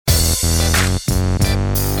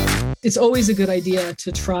It's always a good idea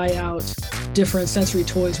to try out different sensory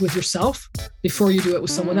toys with yourself before you do it with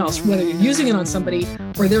someone else, whether you're using it on somebody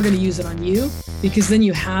or they're going to use it on you, because then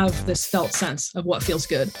you have this felt sense of what feels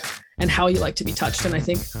good and how you like to be touched. And I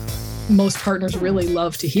think most partners really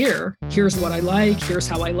love to hear, here's what I like, here's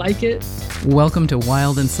how I like it. Welcome to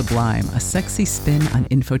Wild and Sublime, a sexy spin on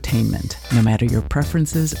infotainment, no matter your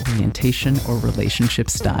preferences, orientation, or relationship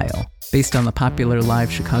style. Based on the popular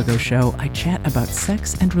live Chicago show, I chat about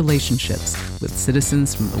sex and relationships with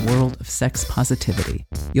citizens from the world of sex positivity.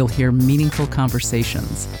 You'll hear meaningful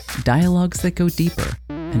conversations, dialogues that go deeper,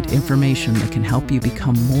 and information that can help you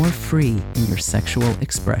become more free in your sexual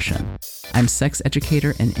expression. I'm sex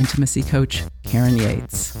educator and intimacy coach, Karen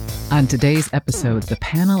Yates. On today's episode, the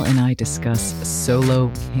panel and I discuss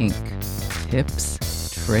solo kink, tips,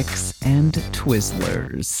 tricks, and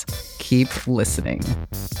Twizzlers. Keep listening.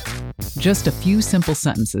 Just a few simple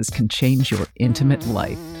sentences can change your intimate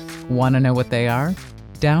life. Want to know what they are?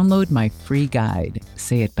 Download my free guide,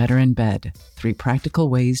 Say It Better in Bed, 3 practical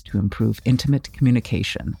ways to improve intimate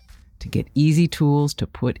communication, to get easy tools to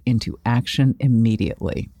put into action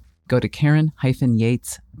immediately. Go to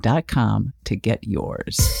Karen-Yates.com to get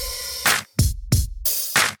yours.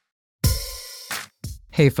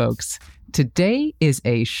 Hey folks, today is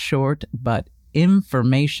a short but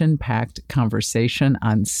information-packed conversation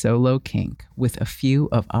on solo kink with a few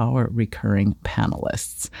of our recurring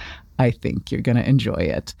panelists. I think you're going to enjoy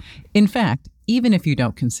it. In fact, even if you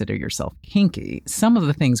don't consider yourself kinky, some of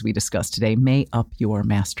the things we discuss today may up your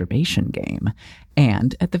masturbation game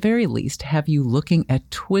and, at the very least, have you looking at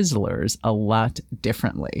Twizzlers a lot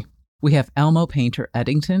differently. We have Elmo Painter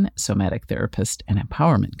Eddington, somatic therapist and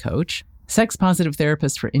empowerment coach, sex positive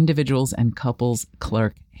therapist for individuals and couples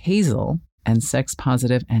Clark Hazel, and sex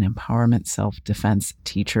positive and empowerment self-defense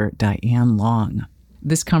teacher Diane Long.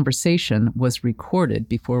 This conversation was recorded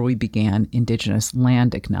before we began Indigenous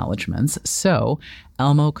land acknowledgements, so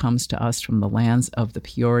Elmo comes to us from the lands of the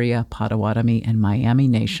Peoria, Potawatomi, and Miami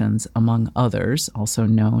nations, among others, also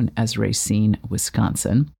known as Racine,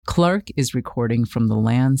 Wisconsin. Clark is recording from the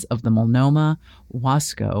lands of the Multnomah,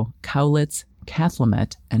 Wasco, Cowlitz,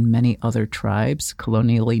 Cathlamet, and many other tribes,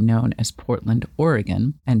 colonially known as Portland,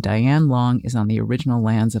 Oregon, and Diane Long is on the original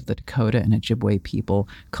lands of the Dakota and Ojibwe people,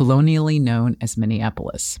 colonially known as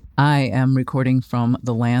Minneapolis. I am recording from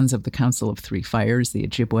the lands of the Council of Three Fires, the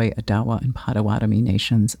Ojibwe, Odawa, and Potawatomi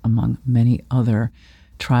nations, among many other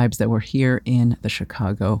tribes that were here in the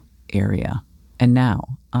Chicago area. And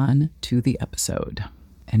now, on to the episode.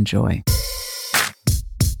 Enjoy.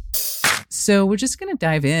 So we're just going to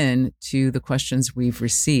dive in to the questions we've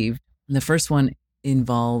received. The first one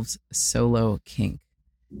involves solo kink.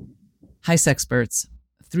 Hi, sexperts.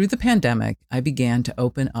 Through the pandemic, I began to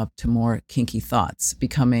open up to more kinky thoughts,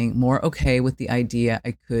 becoming more okay with the idea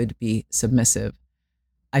I could be submissive.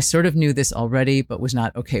 I sort of knew this already, but was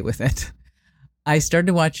not okay with it. I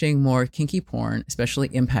started watching more kinky porn, especially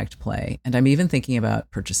impact play, and I'm even thinking about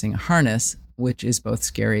purchasing a harness, which is both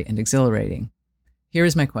scary and exhilarating. Here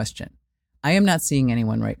is my question. I am not seeing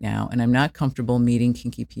anyone right now, and I'm not comfortable meeting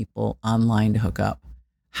kinky people online to hook up.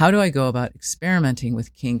 How do I go about experimenting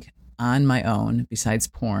with kink on my own, besides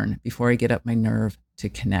porn, before I get up my nerve to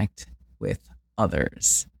connect with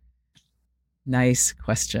others? Nice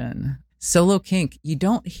question. Solo kink, you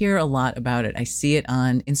don't hear a lot about it. I see it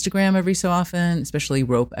on Instagram every so often, especially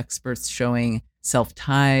rope experts showing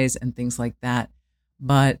self-ties and things like that.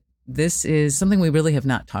 But this is something we really have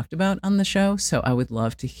not talked about on the show, so I would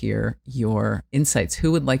love to hear your insights.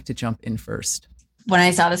 Who would like to jump in first? When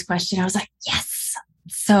I saw this question, I was like, yes.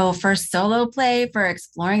 So for solo play, for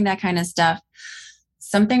exploring that kind of stuff,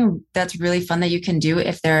 something that's really fun that you can do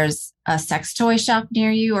if there's a sex toy shop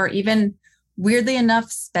near you, or even weirdly enough,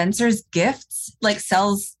 Spencer's Gifts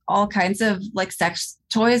sells all kinds of sex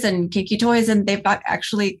toys and kinky toys, and they've got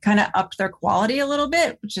actually kind of upped their quality a little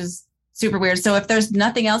bit, which is super weird. So if there's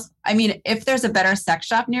nothing else, if there's a better sex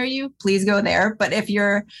shop near you, please go there. But if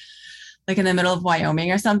you're in the middle of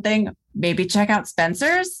Wyoming or something, maybe check out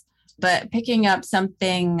Spencer's. But picking up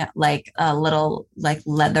something like a little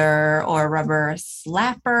leather or rubber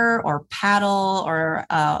slapper or paddle or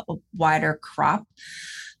a wider crop,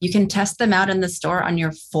 you can test them out in the store on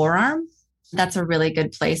your forearm. That's a really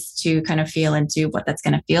good place to kind of feel into what that's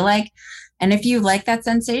going to feel like. And if you like that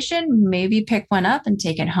sensation, maybe pick one up and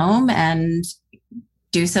take it home and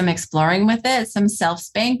do some exploring with it, some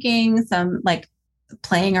self-spanking, some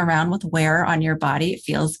playing around with wear on your body. It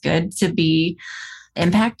feels good to be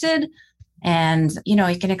impacted. And, you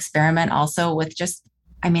can experiment also with just,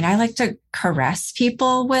 I like to caress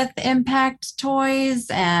people with impact toys.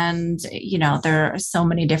 And, there are so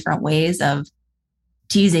many different ways of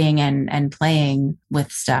teasing and playing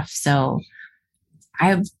with stuff. So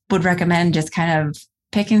I would recommend just kind of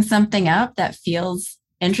picking something up that feels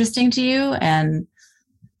interesting to you and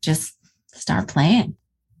just start playing.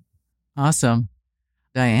 Awesome.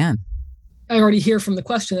 Diane. I already hear from the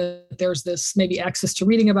question that there's this maybe access to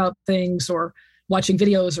reading about things or watching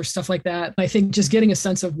videos or stuff like that. I think just getting a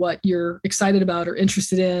sense of what you're excited about or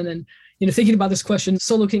interested in. And, thinking about this question,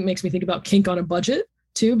 solo kink makes me think about kink on a budget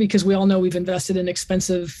too, because we all know we've invested in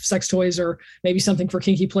expensive sex toys or maybe something for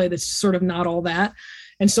kinky play that's sort of not all that.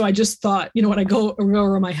 And so I just thought, when I go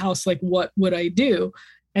around my house, like, what would I do?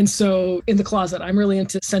 And so in the closet, I'm really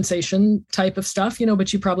into sensation type of stuff,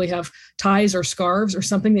 but you probably have ties or scarves or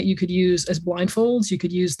something that you could use as blindfolds. You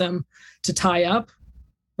could use them to tie up,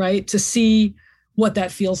 right? To see what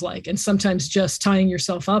that feels like. And sometimes just tying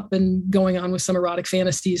yourself up and going on with some erotic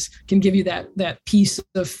fantasies can give you that piece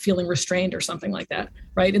of feeling restrained or something like that,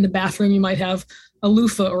 right? In the bathroom, you might have a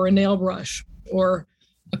loofah or a nail brush or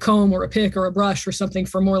a comb or a pick or a brush or something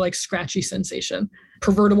for more like scratchy sensation.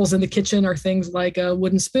 Pervertibles in the kitchen are things like a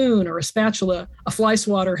wooden spoon or a spatula. A fly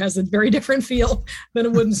swatter has a very different feel than a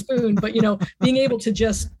wooden spoon. But, being able to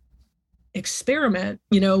just experiment,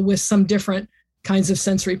 with some different kinds of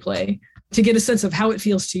sensory play to get a sense of how it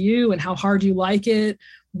feels to you and how hard you like it,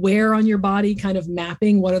 where on your body, kind of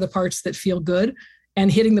mapping what are the parts that feel good and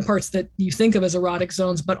hitting the parts that you think of as erotic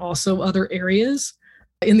zones, but also other areas.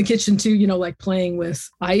 In the kitchen too, like playing with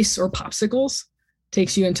ice or popsicles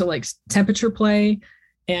takes you into like temperature play.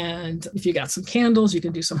 And if you got some candles, you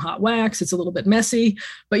can do some hot wax. It's a little bit messy,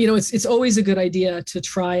 but it's always a good idea to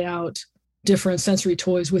try out different sensory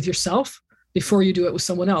toys with yourself before you do it with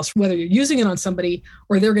someone else, whether you're using it on somebody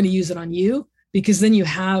or they're going to use it on you, because then you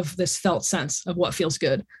have this felt sense of what feels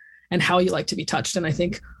good and how you like to be touched. And I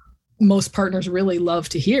think most partners really love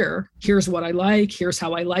to hear, here's what I like, here's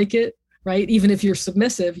how I like it, right? Even if you're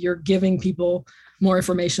submissive, you're giving people more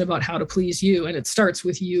information about how to please you. And it starts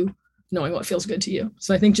with you knowing what feels good to you.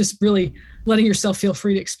 So I think just really letting yourself feel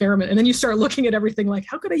free to experiment. And then you start looking at everything like,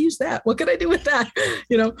 how could I use that? What could I do with that?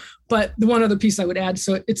 But the one other piece I would add,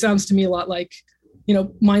 so it sounds to me a lot like,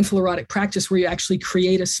 mindful erotic practice where you actually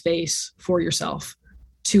create a space for yourself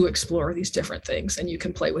to explore these different things, and you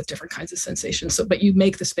can play with different kinds of sensations. So, but you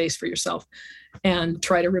make the space for yourself and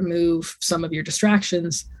try to remove some of your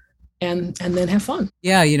distractions and then have fun.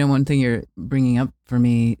 Yeah. One thing you're bringing up for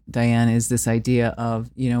me, Diane, is this idea of,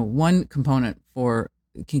 one component for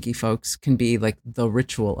kinky folks can be like the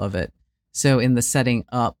ritual of it. So in the setting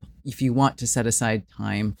up, if you want to set aside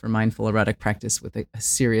time for mindful erotic practice with a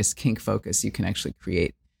serious kink focus, you can actually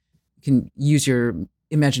you can use your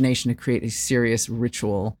imagination to create a serious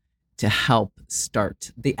ritual to help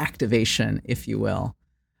start the activation, if you will.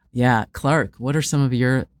 Yeah. Clark, what are some of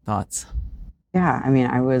your thoughts? Yeah. I mean,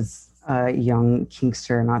 I was a young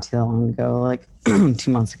kinkster not too long ago, like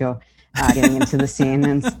 2 months ago, getting into the scene.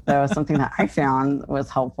 And so something that I found was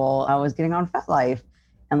helpful, I was getting on FetLife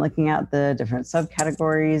and looking at the different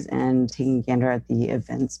subcategories and taking a gander at the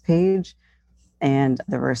events page. And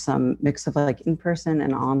there were some mix of like in-person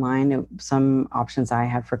and online. Some options I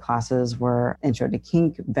had for classes were intro to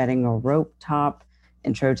kink, vetting a rope top,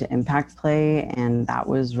 intro to impact play. And that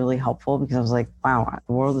was really helpful because I was like, wow,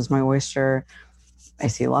 the world is my oyster. I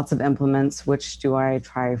see lots of implements. Which do I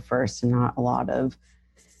try first? And not a lot of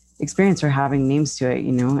experience or having names to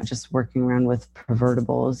it, just working around with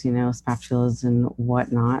pervertibles, spatulas and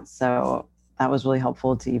whatnot. So that was really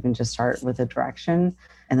helpful to even just start with a direction.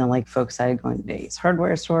 And then like folks started going to Ace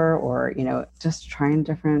hardware store or, just trying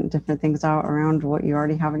different things out around what you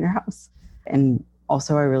already have in your house. And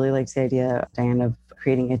also I really liked the idea, Diane, of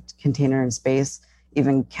creating a container and space,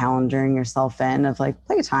 even calendaring yourself in of like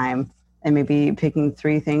playtime. And maybe picking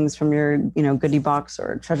 3 things from your, goodie box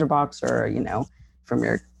or treasure box or, from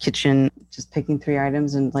your kitchen, just picking 3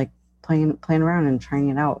 items and like playing around and trying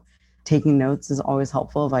it out. Taking notes is always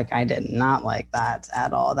helpful. Like, I did not like that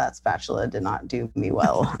at all. That spatula did not do me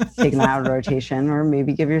well. Taking that out of rotation, or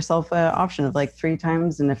maybe give yourself an option of like 3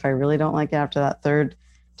 times. And if I really don't like it after that 3rd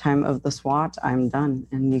time of the swat, I'm done.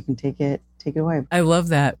 And you can take it away. I love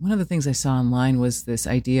that. One of the things I saw online was this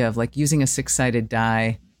idea of like using a 6-sided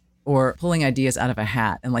die or pulling ideas out of a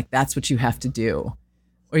hat. And like, that's what you have to do.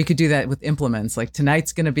 Or you could do that with implements. Like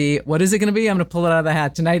tonight's going to be, what is it going to be? I'm going to pull it out of the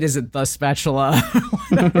hat. Tonight is it the spatula,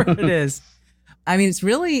 whatever it is. I mean, it's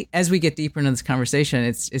really, as we get deeper into this conversation,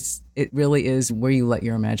 it really is where you let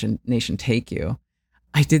your imagination take you.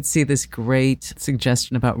 I did see this great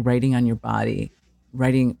suggestion about writing on your body,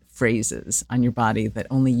 writing phrases on your body that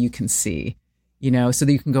only you can see, so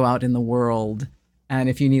that you can go out in the world. And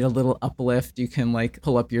if you need a little uplift, you can like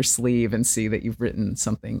pull up your sleeve and see that you've written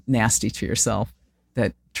something nasty to yourself.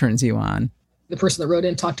 that turns you on? The person that wrote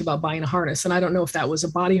in talked about buying a harness. And I don't know if that was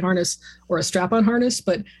a body harness or a strap-on harness,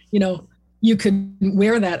 but you could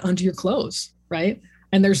wear that under your clothes, right?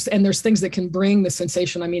 And there's things that can bring the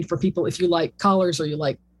sensation. I mean, for people, if you like collars or you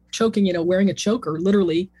like choking, wearing a choker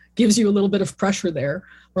literally gives you a little bit of pressure there.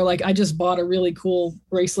 Or like, I just bought a really cool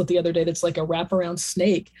bracelet the other day that's like a wraparound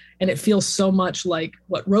snake, and it feels so much like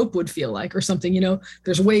what rope would feel like or something.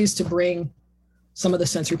 There's ways to bring some of the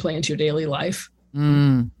sensory play into your daily life.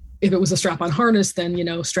 If it was a strap-on harness,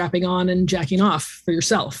 then, strapping on and jacking off for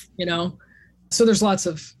yourself, So there's lots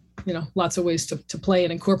of ways to play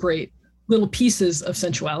and incorporate little pieces of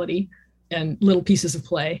sensuality and little pieces of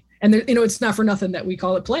play. And, it's not for nothing that we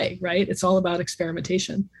call it play, right? It's all about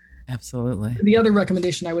experimentation. Absolutely. The other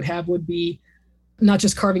recommendation I would have would be not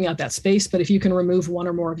just carving out that space, but if you can remove one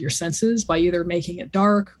or more of your senses by either making it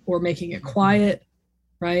dark or making it quiet,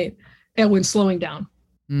 right? And when slowing down.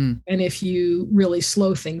 And if you really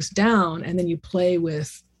slow things down and then you play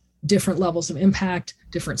with different levels of impact,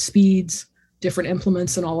 different speeds, different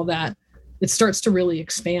implements and all of that, it starts to really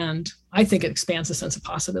expand. I think it expands the sense of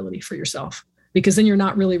possibility for yourself, because then you're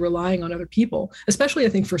not really relying on other people, especially I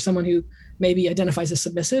think for someone who maybe identifies as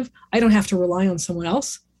submissive. I don't have to rely on someone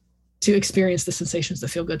else to experience the sensations that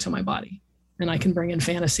feel good to my body. And I can bring in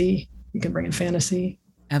fantasy. You can bring in fantasy.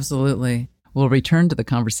 Absolutely. We'll return to the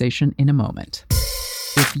conversation in a moment.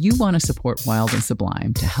 If you want to support Wild and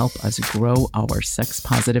Sublime to help us grow our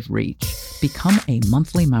sex-positive reach, become a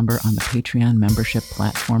monthly member on the Patreon membership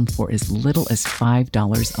platform for as little as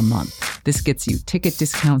 $5 a month. This gets you ticket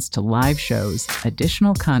discounts to live shows,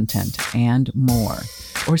 additional content, and more.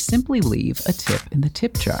 Or simply leave a tip in the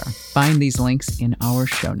tip jar. Find these links in our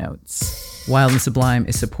show notes. Wild and Sublime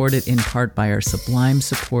is supported in part by our Sublime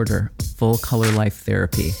supporter, Full Color Life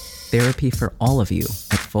Therapy. Therapy for all of you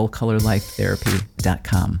at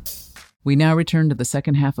fullcolorlifetherapy.com. We now return to the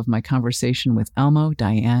second half of my conversation with Elmo,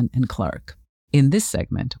 Diane, and Clark. In this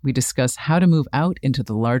segment, we discuss how to move out into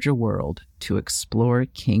the larger world to explore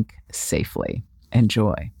kink safely.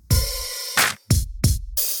 Enjoy.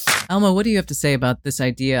 Elmo, what do you have to say about this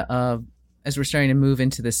idea of, as we're starting to move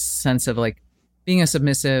into this sense of like being a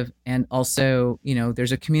submissive and also,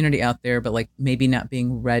 there's a community out there, but like maybe not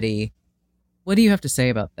being ready. What do you have to say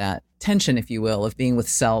about that tension, if you will, of being with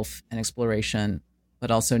self and exploration,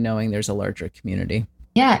 but also knowing there's a larger community?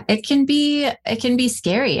 Yeah, it can be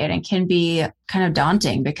scary, and it can be kind of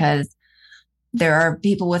daunting because there are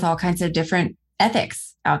people with all kinds of different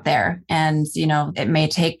ethics out there. And, it may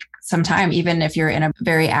take some time, even if you're in a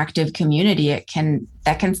very active community,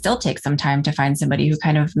 that can still take some time to find somebody who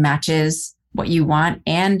kind of matches what you want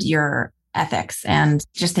and your ethics. And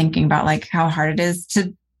just thinking about like how hard it is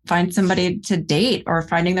to find somebody to date or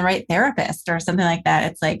finding the right therapist or something like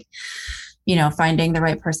that. It's like, finding the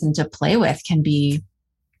right person to play with can be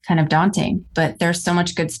kind of daunting, but there's so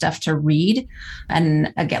much good stuff to read.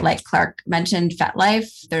 And again, like Clark mentioned,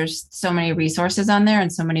 FetLife, there's so many resources on there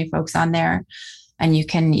and so many folks on there. And you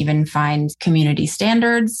can even find community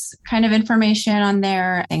standards kind of information on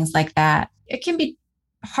there, things like that. It can be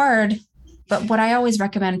hard, but what I always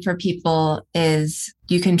recommend for people is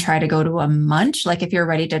you can try to go to a munch. Like if you're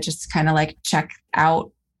ready to just kind of like check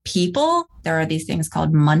out people, there are these things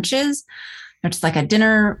called munches. They're just like a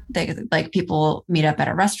dinner, like people meet up at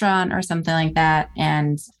a restaurant or something like that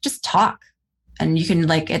and just talk. And you can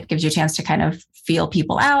it gives you a chance to kind of feel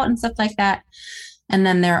people out and stuff like that. And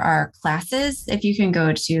then there are classes. If you can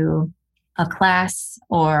go to a class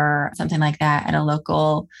or something like that at a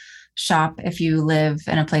local shop, if you live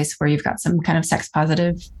in a place where you've got some kind of sex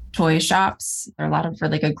positive toy shops, there are a lot of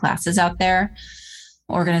really good classes out there.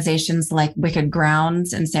 Organizations like Wicked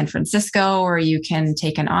Grounds in San Francisco, where you can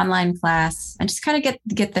take an online class and just kind of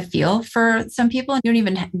get the feel for some people. You don't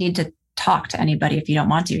even need to talk to anybody if you don't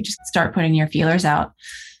want to. Just start putting your feelers out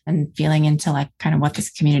and feeling into like kind of what this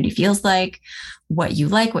community feels like, what you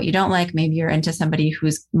like, what you don't like. Maybe you're into somebody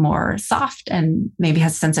who's more soft and maybe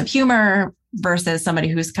has a sense of humor versus somebody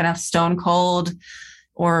who's kind of stone cold,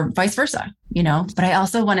 or vice versa, But I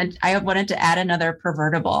also wanted to add another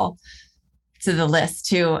pervertible to the list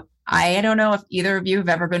too. I don't know if either of you have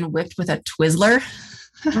ever been whipped with a Twizzler.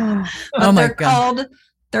 Oh my God.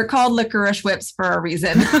 They're called licorice whips for a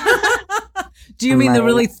reason. Do you mean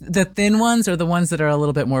the thin ones or the ones that are a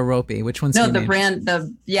little bit more ropey? Which ones? No, do you mean?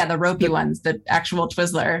 the ropey ones, the actual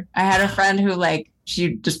Twizzler. I had a friend who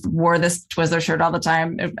she just wore this Twizzler shirt all the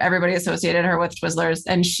time. Everybody associated her with Twizzlers,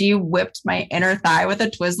 and she whipped my inner thigh with a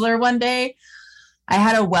Twizzler one day. I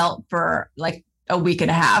had a welt for like a week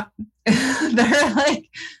and a half.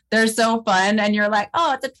 They're so fun, and you're like,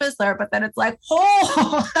 oh, it's a Twizzler, but then it's like,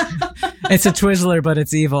 oh, it's a Twizzler, but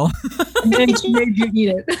it's evil. And then she made you eat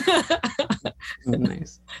it. Oh,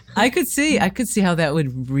 nice. I could see how that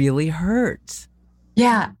would really hurt.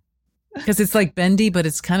 Yeah. Because it's like bendy, but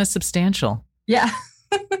it's kind of substantial. Yeah.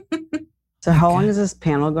 So how long is this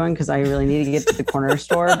panel going? Because I really need to get to the corner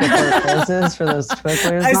store before it closes for those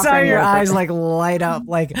Twizzlers. I saw your eyes like light up,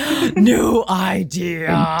 like, new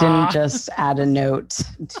idea. I didn't just add a note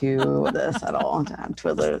to this at all to add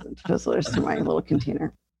Twizzlers to my little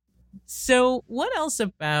container. So what else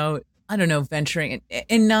about, I don't know, venturing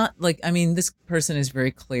and not like, I mean, this person is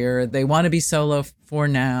very clear. They want to be solo for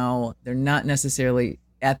now. They're not necessarily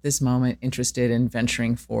at this moment interested in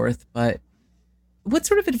venturing forth, but what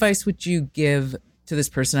sort of advice would you give to this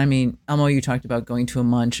person? I mean, Elmo, you talked about going to a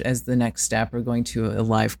munch as the next step or going to a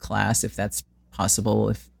live class, if that's possible,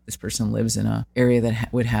 if this person lives in an area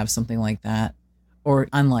that would have something like that, or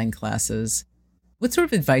online classes. What sort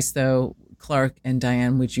of advice, though, Clark and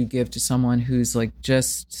Diane, would you give to someone who's like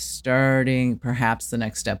just starting? Perhaps the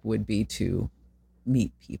next step would be to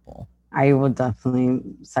meet people. I will definitely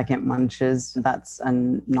second munches. That's a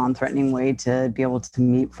non-threatening way to be able to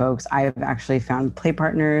meet folks. I've actually found play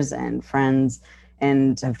partners and friends,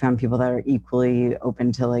 and have found people that are equally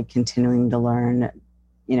open to like continuing to learn,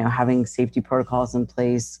 having safety protocols in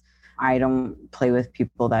place. I don't play with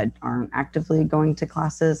people that aren't actively going to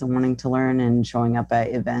classes and wanting to learn and showing up at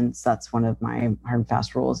events. That's one of my hard and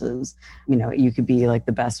fast rules is, you could be like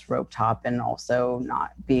the best rope top and also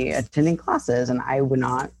not be attending classes. And I would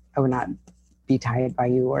not be tied by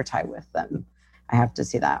you or tied with them. I have to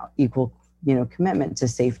see that equal, commitment to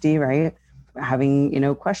safety, right?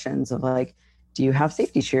 Having, questions of like, do you have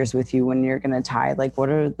safety shears with you when you're going to tie? Like, what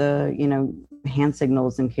are the, hand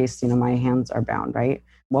signals in case, my hands are bound, right?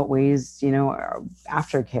 What ways, are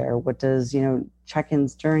aftercare? What does,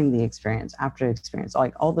 check-ins during the experience, after experience?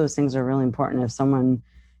 Like all those things are really important. If someone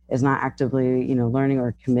is not actively, learning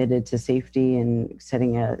or committed to safety and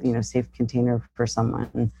setting a, safe container for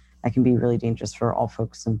someone, that can be really dangerous for all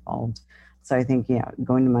folks involved. So I think,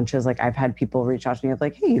 going to munches, like I've had people reach out to me of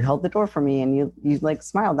like, hey, you held the door for me and you like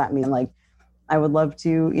smiled at me and like, I would love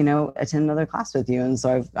to, attend another class with you. And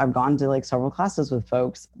so I've gone to like several classes with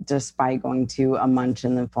folks just by going to a munch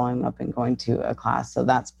and then following up and going to a class. So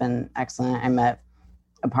that's been excellent. I met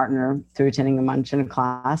a partner through attending a munch and a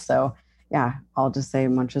class. So yeah, I'll just say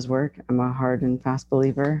munches work. I'm a hard and fast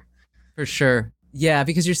believer. For sure. Yeah,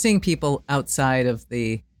 because you're seeing people outside of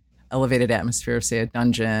the elevated atmosphere of, say, a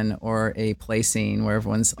dungeon or a play scene where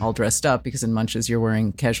everyone's all dressed up, because in munches you're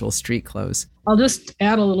wearing casual street clothes. I'll just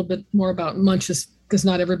add a little bit more about munches because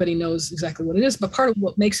not everybody knows exactly what it is. But part of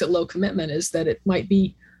what makes it low commitment is that it might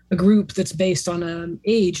be a group that's based on an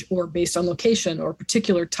age or based on location or a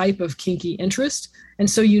particular type of kinky interest. And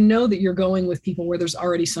so that you're going with people where there's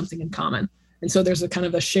already something in common. And so there's a kind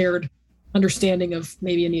of a shared understanding of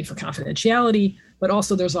maybe a need for confidentiality, but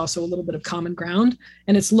also there's also a little bit of common ground.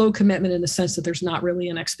 And it's low commitment in the sense that there's not really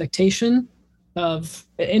an expectation of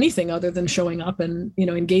anything other than showing up and,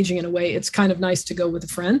 engaging in a way. It's kind of nice to go with a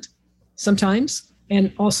friend sometimes.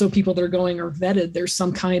 And also people that are going are vetted. There's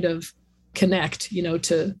some kind of connect,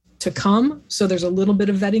 to come. So there's a little bit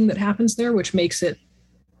of vetting that happens there, which makes it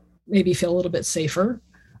maybe feel a little bit safer.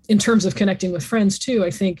 In terms of connecting with friends too,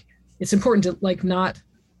 I think it's important to like not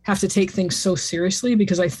have to take things so seriously,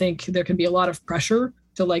 because I think there can be a lot of pressure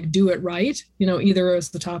to like do it right, either as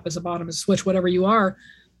the top, as a bottom, as a switch, whatever you are.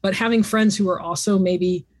 But having friends who are also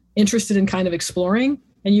maybe interested in kind of exploring,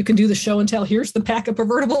 and you can do the show and tell, here's the pack of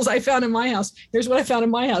pervertibles I found in my house. Here's what I found in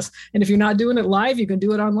my house. And if you're not doing it live, you can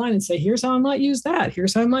do it online and say, here's how I might use that.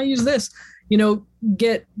 Here's how I might use this.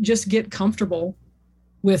 Get comfortable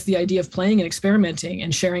with the idea of playing and experimenting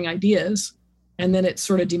and sharing ideas. And then it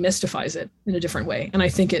sort of demystifies it in a different way. And I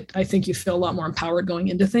think you feel a lot more empowered going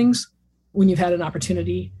into things when you've had an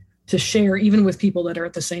opportunity to share, even with people that are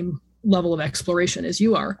at the same level of exploration as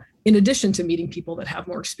you are, in addition to meeting people that have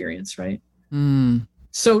more experience, right? Mm.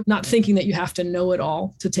 So not thinking that you have to know it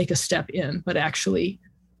all to take a step in, but actually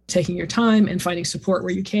taking your time and finding support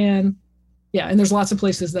where you can. Yeah. And there's lots of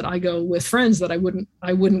places that I go with friends that I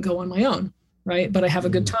wouldn't go on my own. Right. But I have a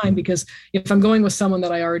good time, because if I'm going with someone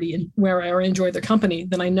that I already enjoy their company,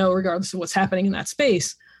 then I know regardless of what's happening in that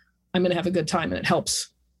space, I'm going to have a good time, and it helps,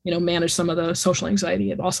 manage some of the social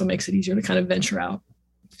anxiety. It also makes it easier to kind of venture out.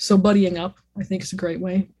 So buddying up, I think, is a great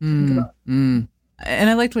way to think about it. And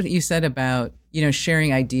I liked what you said about,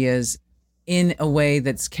 sharing ideas in a way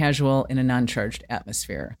that's casual in a non-charged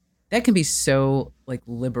atmosphere. That can be so like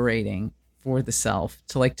liberating for the self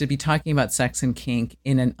to be talking about sex and kink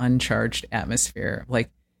in an uncharged atmosphere. Like,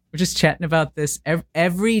 we're just chatting about this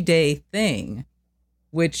everyday thing,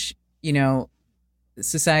 which,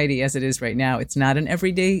 society as it is right now, it's not an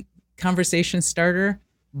everyday conversation starter,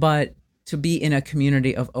 but to be in a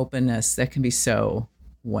community of openness that can be so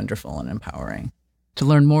wonderful and empowering. To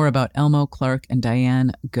learn more about Elmo, Clark, and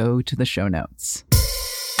Diane, go to the show notes.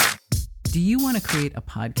 Do you want to create a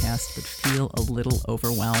podcast but feel a little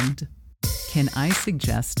overwhelmed? Can I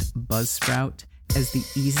suggest Buzzsprout as the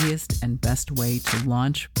easiest and best way to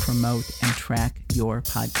launch, promote, and track your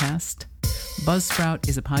podcast? Buzzsprout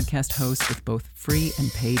is a podcast host with both free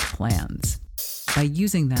and paid plans. By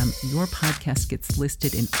using them, your podcast gets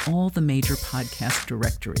listed in all the major podcast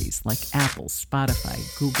directories like Apple, Spotify,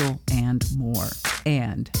 Google, and more.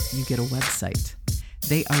 And you get a website.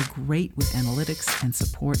 They are great with analytics and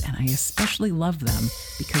support, and I especially love them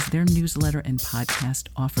because their newsletter and podcast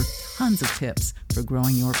offer tons of tips for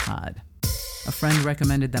growing your pod. A friend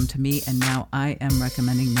recommended them to me, and now I am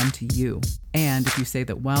recommending them to you. And if you say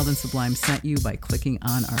that Wild and Sublime sent you by clicking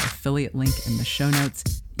on our affiliate link in the show notes,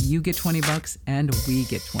 you get $20 and we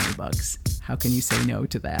get $20. How can you say no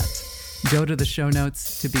to that? Go to the show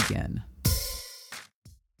notes to begin.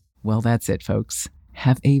 Well, that's it, folks.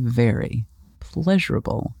 Have a very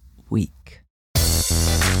pleasurable week.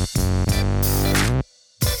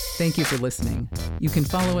 Thank you for listening. You can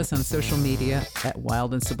follow us on social media at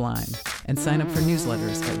Wild and Sublime and sign up for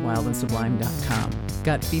newsletters at wildandsublime.com.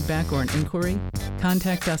 Got feedback or an inquiry?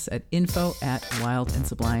 Contact us at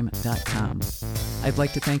info@wildandsublime.com. I'd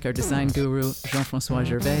like to thank our design guru, Jean-François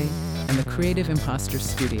Gervais, and the Creative Imposter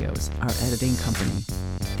Studios, our editing company.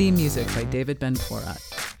 Theme music by David Ben-Porat.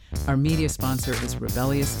 Our media sponsor is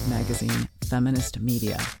Rebellious Magazine Feminist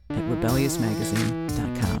Media at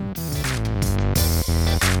rebelliousmagazine.com.